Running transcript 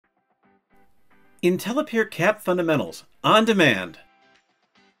IntelliPeer CAP Fundamentals on Demand.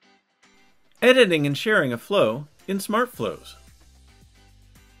 Editing and sharing a flow in SmartFlows.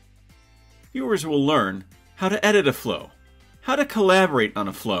 Viewers will learn how to edit a flow, how to collaborate on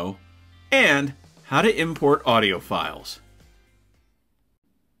a flow, and how to import audio files.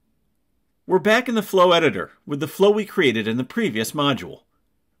 We're back in the flow editor with the flow we created in the previous module.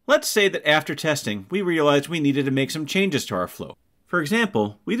 Let's say that after testing, we realized we needed to make some changes to our flow. For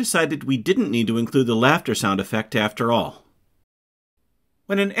example, we decided we didn't need to include the laughter sound effect after all.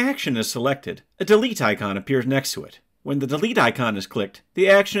 When an action is selected, a delete icon appears next to it. When the delete icon is clicked, the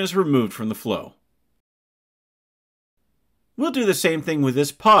action is removed from the flow. We'll do the same thing with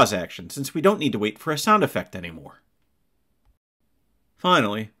this pause action, since we don't need to wait for a sound effect anymore.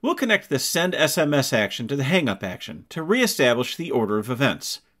 Finally, we'll connect the send SMS action to the hang-up action to re-establish the order of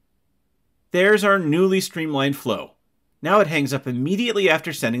events. There's our newly streamlined flow. Now it hangs up immediately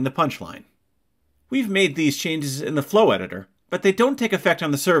after sending the punchline. We've made these changes in the flow editor, but they don't take effect on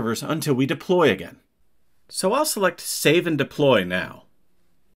the servers until we deploy again. So I'll select Save and Deploy now.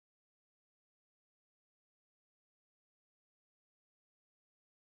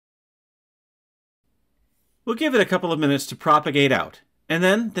 We'll give it a couple of minutes to propagate out, and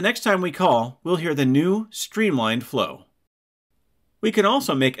then the next time we call, we'll hear the new streamlined flow. We can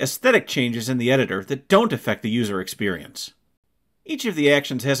also make aesthetic changes in the editor that don't affect the user experience. Each of the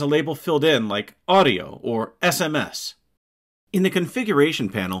actions has a label filled in like audio or SMS. In the configuration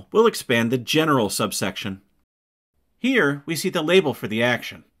panel, we'll expand the general subsection. Here, we see the label for the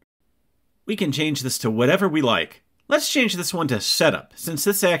action. We can change this to whatever we like. Let's change this one to setup, since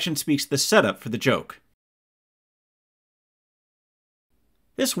this action speaks the setup for the joke.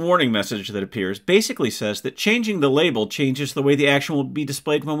 This warning message that appears basically says that changing the label changes the way the action will be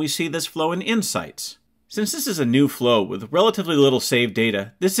displayed when we see this flow in Insights. Since this is a new flow with relatively little saved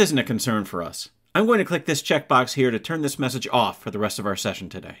data, this isn't a concern for us. I'm going to click this checkbox here to turn this message off for the rest of our session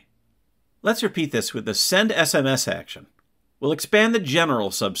today. Let's repeat this with the Send SMS action. We'll expand the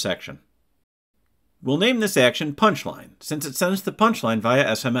General subsection. We'll name this action Punchline, since it sends the punchline via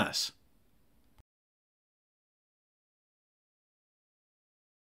SMS.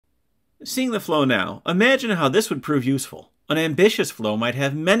 Seeing the flow now, imagine how this would prove useful. An ambitious flow might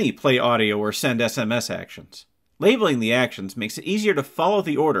have many play audio or send SMS actions. Labeling the actions makes it easier to follow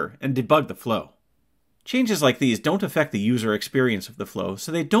the order and debug the flow. Changes like these don't affect the user experience of the flow,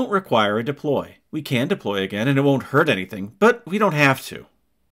 so they don't require a deploy. We can deploy again and it won't hurt anything, but we don't have to.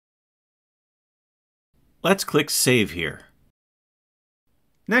 Let's click Save here.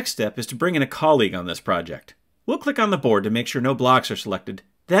 Next step is to bring in a colleague on this project. We'll click on the board to make sure no blocks are selected,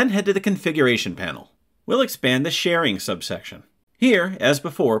 then head to the configuration panel. We'll expand the sharing subsection. Here, as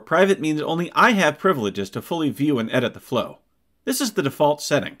before, private means only I have privileges to fully view and edit the flow. This is the default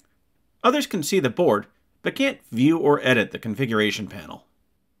setting. Others can see the board, but can't view or edit the configuration panel.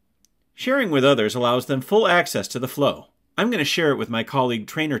 Sharing with others allows them full access to the flow. I'm going to share it with my colleague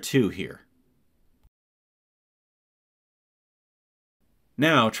Trainer 2 here.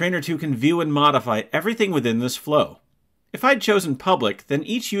 Now, Trainer 2 can view and modify everything within this flow. If I'd chosen public, then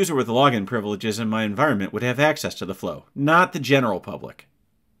each user with login privileges in my environment would have access to the flow, not the general public.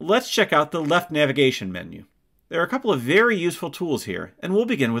 Let's check out the left navigation menu. There are a couple of very useful tools here, and we'll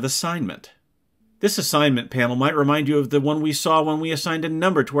begin with Assignment. This assignment panel might remind you of the one we saw when we assigned a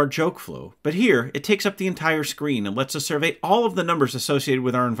number to our joke flow, but here it takes up the entire screen and lets us survey all of the numbers associated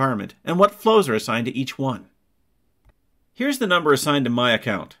with our environment and what flows are assigned to each one. Here's the number assigned to my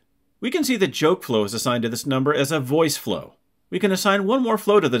account. We can see the joke flow is assigned to this number as a voice flow. We can assign one more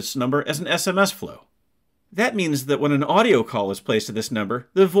flow to this number as an SMS flow. That means that when an audio call is placed to this number,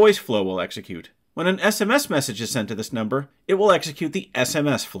 the voice flow will execute. When an SMS message is sent to this number, it will execute the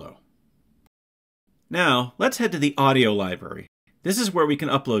SMS flow. Now, let's head to the audio library. This is where we can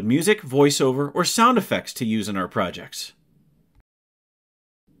upload music, voiceover, or sound effects to use in our projects.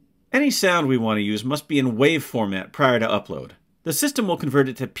 Any sound we want to use must be in WAV format prior to upload. The system will convert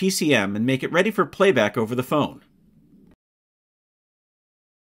it to PCM and make it ready for playback over the phone.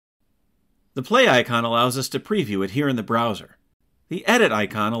 The play icon allows us to preview it here in the browser. The edit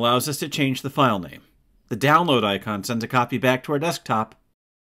icon allows us to change the file name. The download icon sends a copy back to our desktop.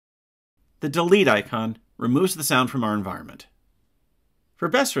 The delete icon removes the sound from our environment. For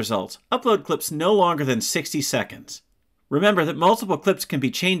best results, upload clips no longer than 60 seconds. Remember that multiple clips can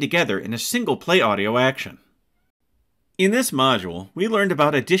be chained together in a single play audio action. In this module, we learned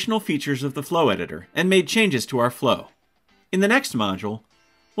about additional features of the flow editor and made changes to our flow. In the next module,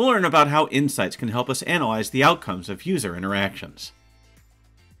 we'll learn about how Insights can help us analyze the outcomes of user interactions.